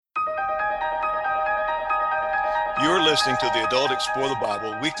You're listening to the Adult Explore the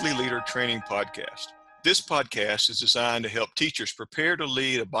Bible Weekly Leader Training Podcast. This podcast is designed to help teachers prepare to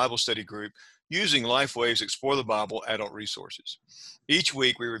lead a Bible study group using Lifewave's Explore the Bible adult resources. Each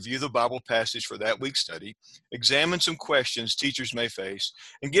week, we review the Bible passage for that week's study, examine some questions teachers may face,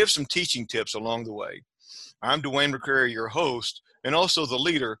 and give some teaching tips along the way. I'm Dwayne McCrary, your host, and also the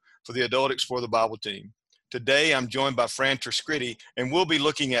leader for the Adult Explore the Bible team. Today, I'm joined by Fran Triscritti, and we'll be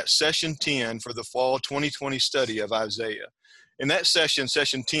looking at Session 10 for the Fall 2020 study of Isaiah. In that session,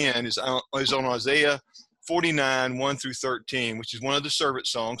 Session 10 is on Isaiah 49, 1 through 13, which is one of the servant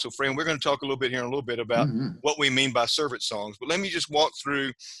songs. So, Fran, we're going to talk a little bit here in a little bit about what we mean by servant songs. But let me just walk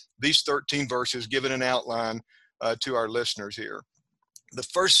through these 13 verses, giving an outline to our listeners here. The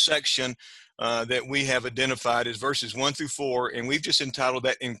first section that we have identified is verses 1 through 4, and we've just entitled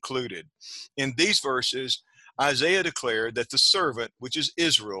that Included. In these verses, Isaiah declared that the servant, which is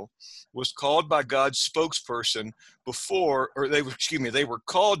Israel, was called by God's spokesperson they were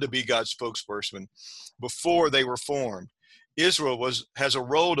called to be God's spokesperson before they were formed. Israel has a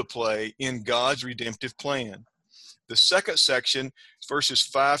role to play in God's redemptive plan. The second section is verses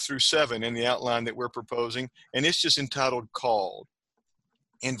 5 through 7 in the outline that we're proposing, and it's just entitled Called.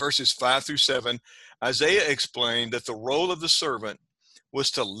 In verses 5 through 7, Isaiah explained that the role of the servant was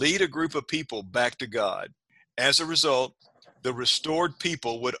to lead a group of people back to God. As a result, the restored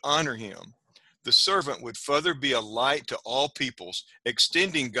people would honor him. The servant would further be a light to all peoples,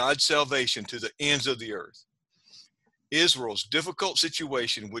 extending God's salvation to the ends of the earth. Israel's difficult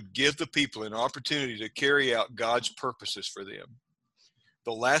situation would give the people an opportunity to carry out God's purposes for them.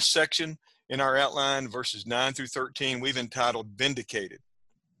 The last section in our outline, verses 9 through 13, we've entitled Vindicated.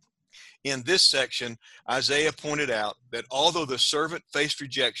 In this section, Isaiah pointed out that although the servant faced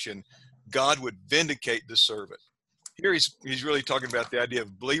rejection, God would vindicate the servant. Here he's really talking about the idea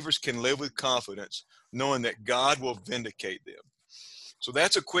of believers can live with confidence, knowing that God will vindicate them. So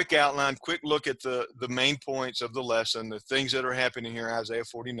that's a quick outline, quick look at the main points of the lesson, the things that are happening here in Isaiah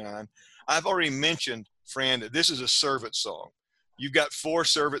 49. I've already mentioned, Fran, that this is a servant song. You've got 4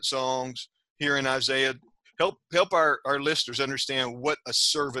 servant songs here in Isaiah. Help our listeners understand what a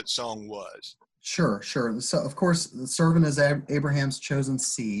servant song was. Sure. So, of course, the servant is Abraham's chosen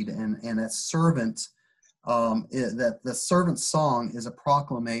seed, and that servant, that the servant song is a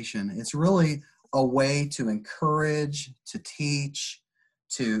proclamation. It's really a way to encourage, to teach,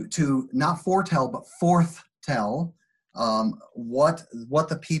 to not foretell, but forthtell what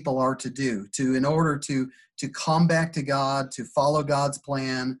the people are to do, in order to come back to God, to follow God's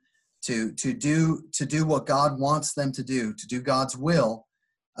plan, to do what God wants them to do God's will,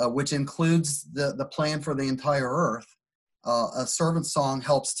 which includes the plan for the entire earth. A servant song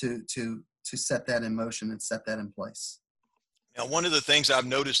helps to set that in motion and set that in place. Now, one of the things I've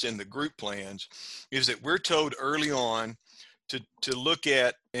noticed in the group plans is that we're told early on to look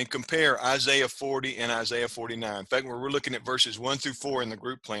at and compare Isaiah 40 and Isaiah 49. In fact, when we're looking at verses 1 through 4 in the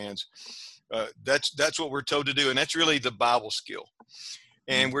group plans, that's what we're told to do, and that's really the Bible skill.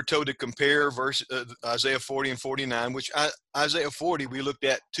 And we're told to compare Isaiah 40 and 49, which Isaiah 40 we looked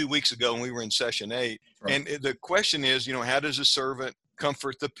at 2 weeks ago when we were in session 8. Right. And the question is, how does a servant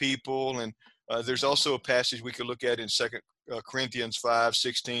comfort the people? And there's also a passage we could look at in 2 Corinthians 5,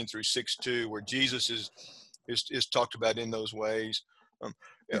 16 through 6:2, where Jesus is talked about in those ways.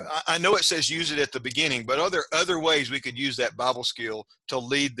 I know it says use it at the beginning, but are there other ways we could use that Bible skill to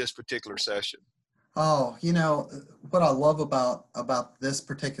lead this particular session? Oh, what I love about this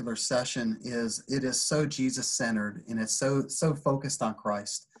particular session is it is so Jesus-centered, and it's so focused on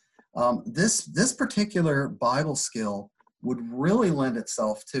Christ. This particular Bible skill would really lend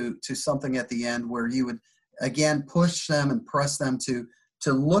itself to something at the end where you would, again, push them and press them to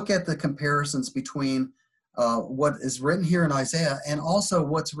look at the comparisons between what is written here in Isaiah and also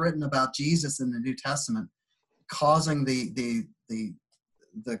what's written about Jesus in the New Testament, causing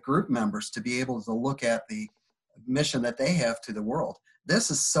the group members to be able to look at the mission that they have to the world. This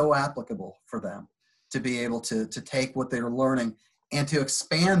is so applicable for them to be able to take what they're learning and to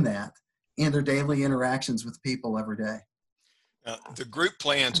expand that in their daily interactions with people every day. The group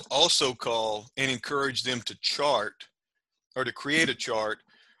plans also call and encourage them to chart or to create a chart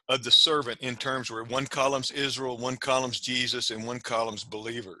of the servant in terms where one column's Israel, one column's Jesus, and one column's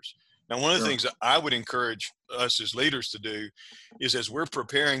believers. Now, one of the things that I would encourage us as leaders to do is, as we're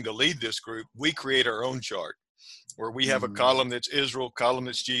preparing to lead this group, we create our own chart where we have a column that's Israel, column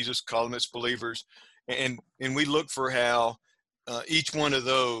that's Jesus, column that's believers, and we look for how each one of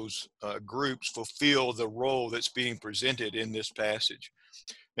those groups fulfill the role that's being presented in this passage.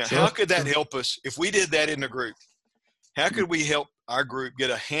 Now, how could that help us if we did that in the group? How could we help our group get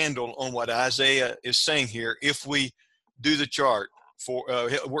a handle on what Isaiah is saying here if we do the chart for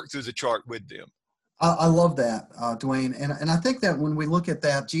work through the chart with them? I love that, Dwayne, and I think that when we look at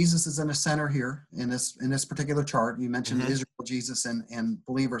that, Jesus is in the center here in this particular chart. You mentioned Israel, Jesus, and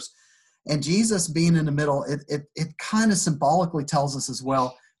believers, and Jesus being in the middle. It kind of symbolically tells us as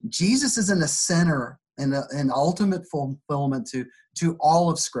well. Jesus is in the center and the ultimate fulfillment to all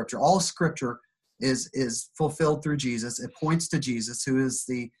of Scripture. All of Scripture is fulfilled through Jesus. It points to Jesus, who is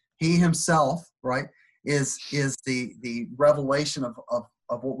He Himself, right? Is the revelation of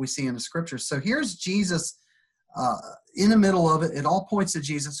what we see in the Scriptures. So here's Jesus in the middle of it. It all points to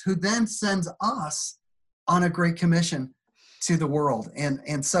Jesus, who then sends us on a great commission to the world.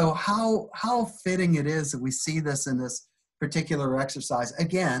 And so how fitting it is that we see this in this particular exercise,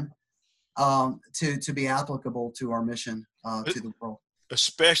 again, to be applicable to our mission to the world.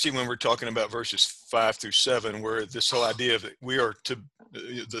 Especially when we're talking about verses 5 through 7, where this whole idea that we are to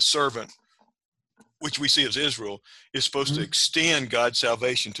the servant, which we see as Israel, is supposed to extend God's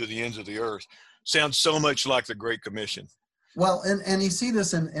salvation to the ends of the earth. Sounds so much like the Great Commission. Well, and you see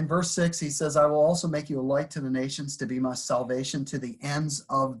this in verse 6. He says, I will also make you a light to the nations to be my salvation to the ends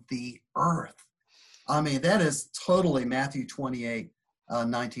of the earth. I mean, that is totally Matthew 28,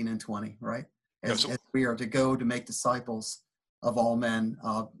 19 and 20, right? As we are to go to make disciples of all men,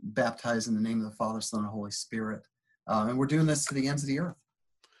 baptized in the name of the Father, Son, and Holy Spirit. And we're doing this to the ends of the earth.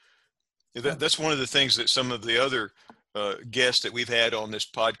 Yeah, that's one of the things that some of the other guests that we've had on this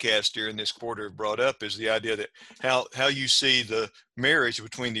podcast during this quarter have brought up is the idea that how you see the marriage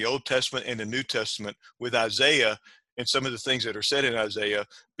between the Old Testament and the New Testament with Isaiah and some of the things that are said in Isaiah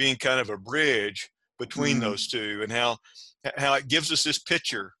being kind of a bridge between those two, and how it gives us this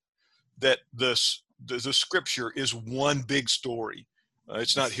picture that the Scripture is one big story.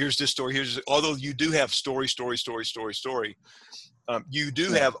 It's not here's this story, although you do have story. You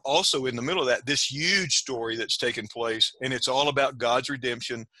do have also in the middle of that this huge story that's taken place, and it's all about God's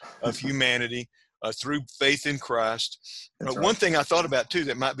redemption of humanity through faith in Christ. One thing I thought about too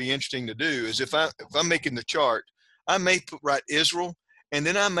that might be interesting to do is if I'm making the chart, I may write Israel, and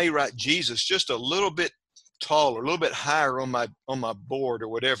then I may write Jesus just a little bit taller, a little bit higher on my board or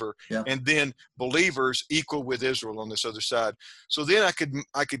whatever, and then believers equal with Israel on this other side. So then I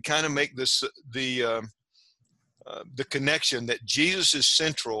could kind of make this the connection that Jesus is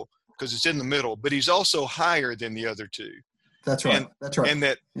central because it's in the middle, but he's also higher than the other two. That's right. That's right. And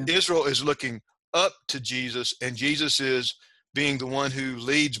that Israel is looking up to Jesus, and Jesus is being the one who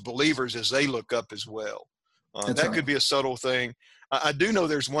leads believers as they look up as well. That could be a subtle thing. I do know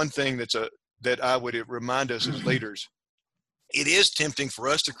there's one thing that I would remind us as leaders. It is tempting for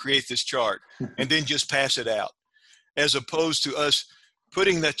us to create this chart and then just pass it out, as opposed to us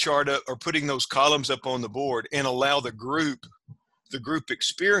putting that chart up or putting those columns up on the board and allow the group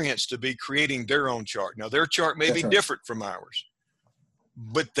experience to be creating their own chart. Now, their chart may be different from ours,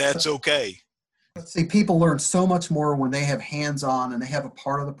 but that's okay. See, people learn so much more when they have hands-on and they have a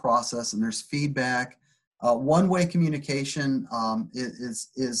part of the process and there's feedback. One-way communication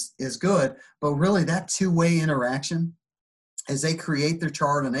is good, but really that two-way interaction, as they create their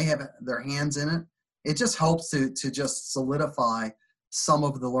chart and they have their hands in it, it just helps to just solidify some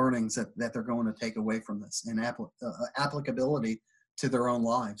of the learnings that they're going to take away from this and applicability to their own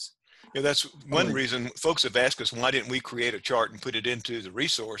lives. Yeah, that's one reason folks have asked us, why didn't we create a chart and put it into the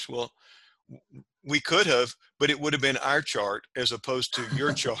resource? Well, we could have, but it would have been our chart as opposed to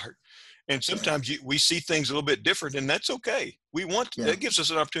your chart. And sometimes we see things a little bit different, and that's okay. That gives us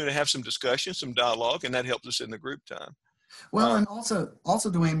an opportunity to have some discussion, some dialogue, and that helps us in the group time. Well, and also,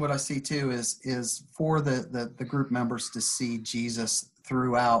 Dwayne, what I see too is for the group members to see Jesus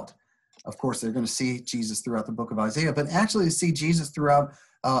throughout. Of course, they're going to see Jesus throughout the book of Isaiah, but actually to see Jesus throughout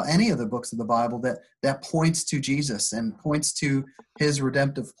any of the books of the Bible that points to Jesus and points to his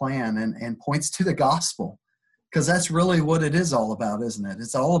redemptive plan and points to the gospel, because that's really what it is all about, isn't it?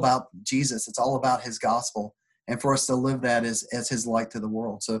 It's all about Jesus. It's all about his gospel, and for us to live that as his light to the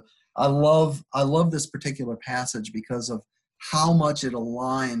world. So I love this particular passage because of how much it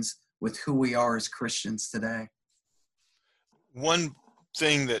aligns with who we are as Christians today. One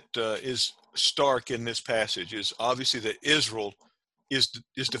thing that is stark in this passage is obviously that Israel is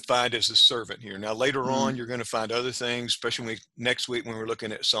defined as a servant here. Now, later on, you're going to find other things, especially next week when we're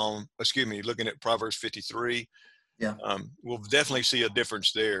looking at looking at Proverbs 53. Yeah, we'll definitely see a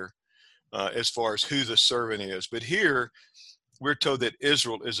difference there as far as who the servant is. But here, we're told that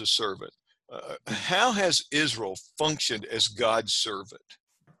Israel is a servant. How has Israel functioned as God's servant?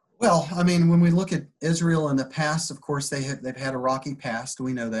 Well, I mean, when we look at Israel in the past, of course, they've had a rocky past.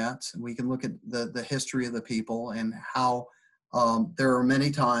 We know that. We can look at the history of the people and how there are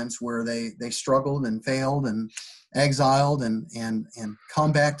many times where they struggled and failed and exiled and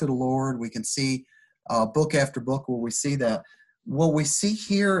come back to the Lord. We can see book after book where we see that. What we see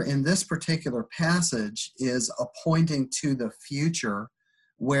here in this particular passage is a pointing to the future,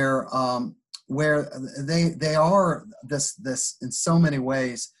 where they are this in so many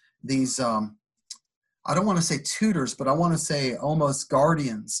ways. These I don't want to say tutors, but I want to say almost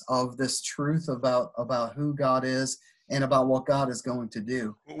guardians of this truth about who God is and about what God is going to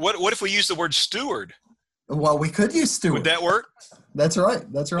do. What if we use the word steward? Well, we could use steward. Would that work? That's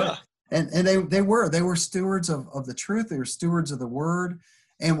right. That's right. Yeah. And they were stewards of the truth. They were stewards of the word.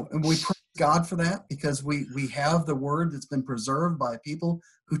 And we praise God for that, because we have the word that's been preserved by people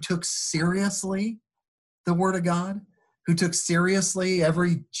who took seriously the word of God, who took seriously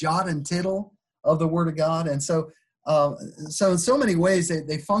every jot and tittle of the word of God. And so in so many ways,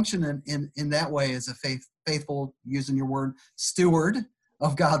 they function in that way as a faithful, using your word, steward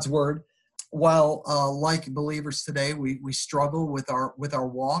of God's word. While like believers today, we struggle with our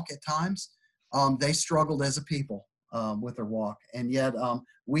walk at times. They struggled as a people with their walk, and yet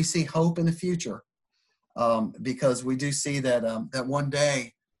we see hope in the future, because we do see that that one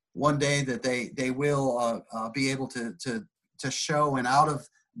day that they will be able to show, and out of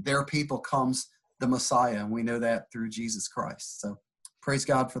their people comes the Messiah, and we know that through Jesus Christ. So praise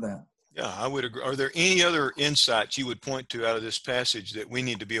God for that. Yeah, I would agree. Are there any other insights you would point to out of this passage that we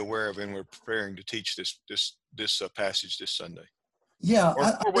need to be aware of when we're preparing to teach this passage this Sunday? Yeah,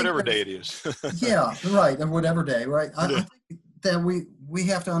 or whatever day it is. Yeah, right, and whatever day, right? Yeah. I think that we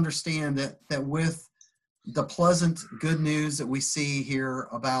have to understand that with the pleasant good news that we see here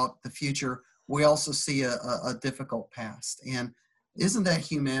about the future, we also see a difficult past. And isn't that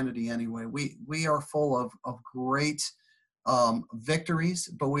humanity anyway? We are full of great victories,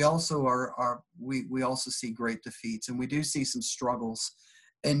 but we also we also see great defeats, and we do see some struggles.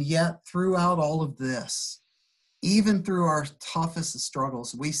 And yet throughout all of this, even through our toughest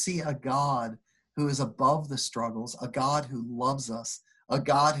struggles, we see a God who is above the struggles, a God who loves us, a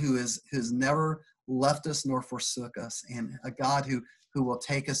God who's never left us nor forsook us, and a God who will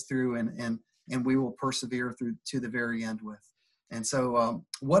take us through and we will persevere through to the very end with. And so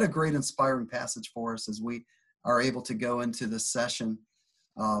what a great inspiring passage for us as we are able to go into this session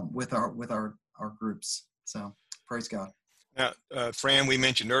with our groups. So praise God. Now, Fran, we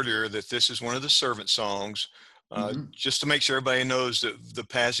mentioned earlier that this is one of the servant songs. Just to make sure everybody knows that the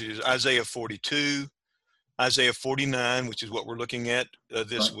passage is Isaiah 42, Isaiah 49, which is what we're looking at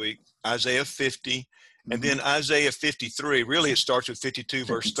this week, Isaiah 50, and then Isaiah 53. Really, it starts with 52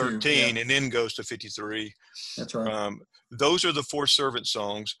 verse 13, and then goes to 53. That's right. Those are the four servant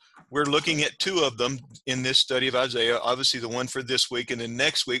songs. We're looking at two of them in this study of Isaiah. Obviously, the one for this week, and then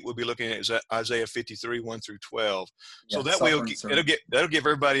next week we'll be looking at Isaiah 53, 1 through 12. So that way that'll give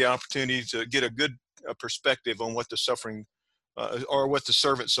everybody an opportunity to get a good perspective on what the suffering or what the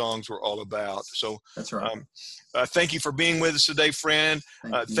servant songs were all about. So that's right. Thank you for being with us today, Fran.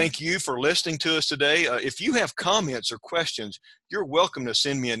 Thank you for listening to us today. If you have comments or questions, you're welcome to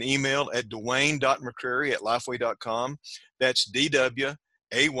send me an email at dwayne.mccrary@lifeway.com. That's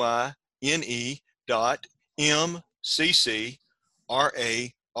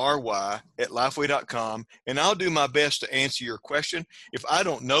DWAYNE.MCCRARY@lifeway.com, and I'll do my best to answer your question. If I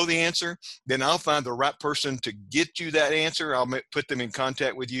don't know the answer, then I'll find the right person to get you that answer. I'll put them in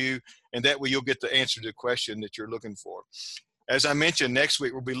contact with you, and that way you'll get the answer to the question that you're looking for. As I mentioned, next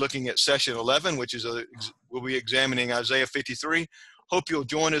week we'll be looking at session 11, which is we'll be examining Isaiah 53. Hope you'll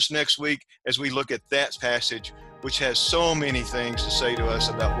join us next week as we look at that passage, which has so many things to say to us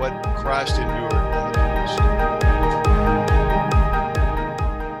about what Christ endured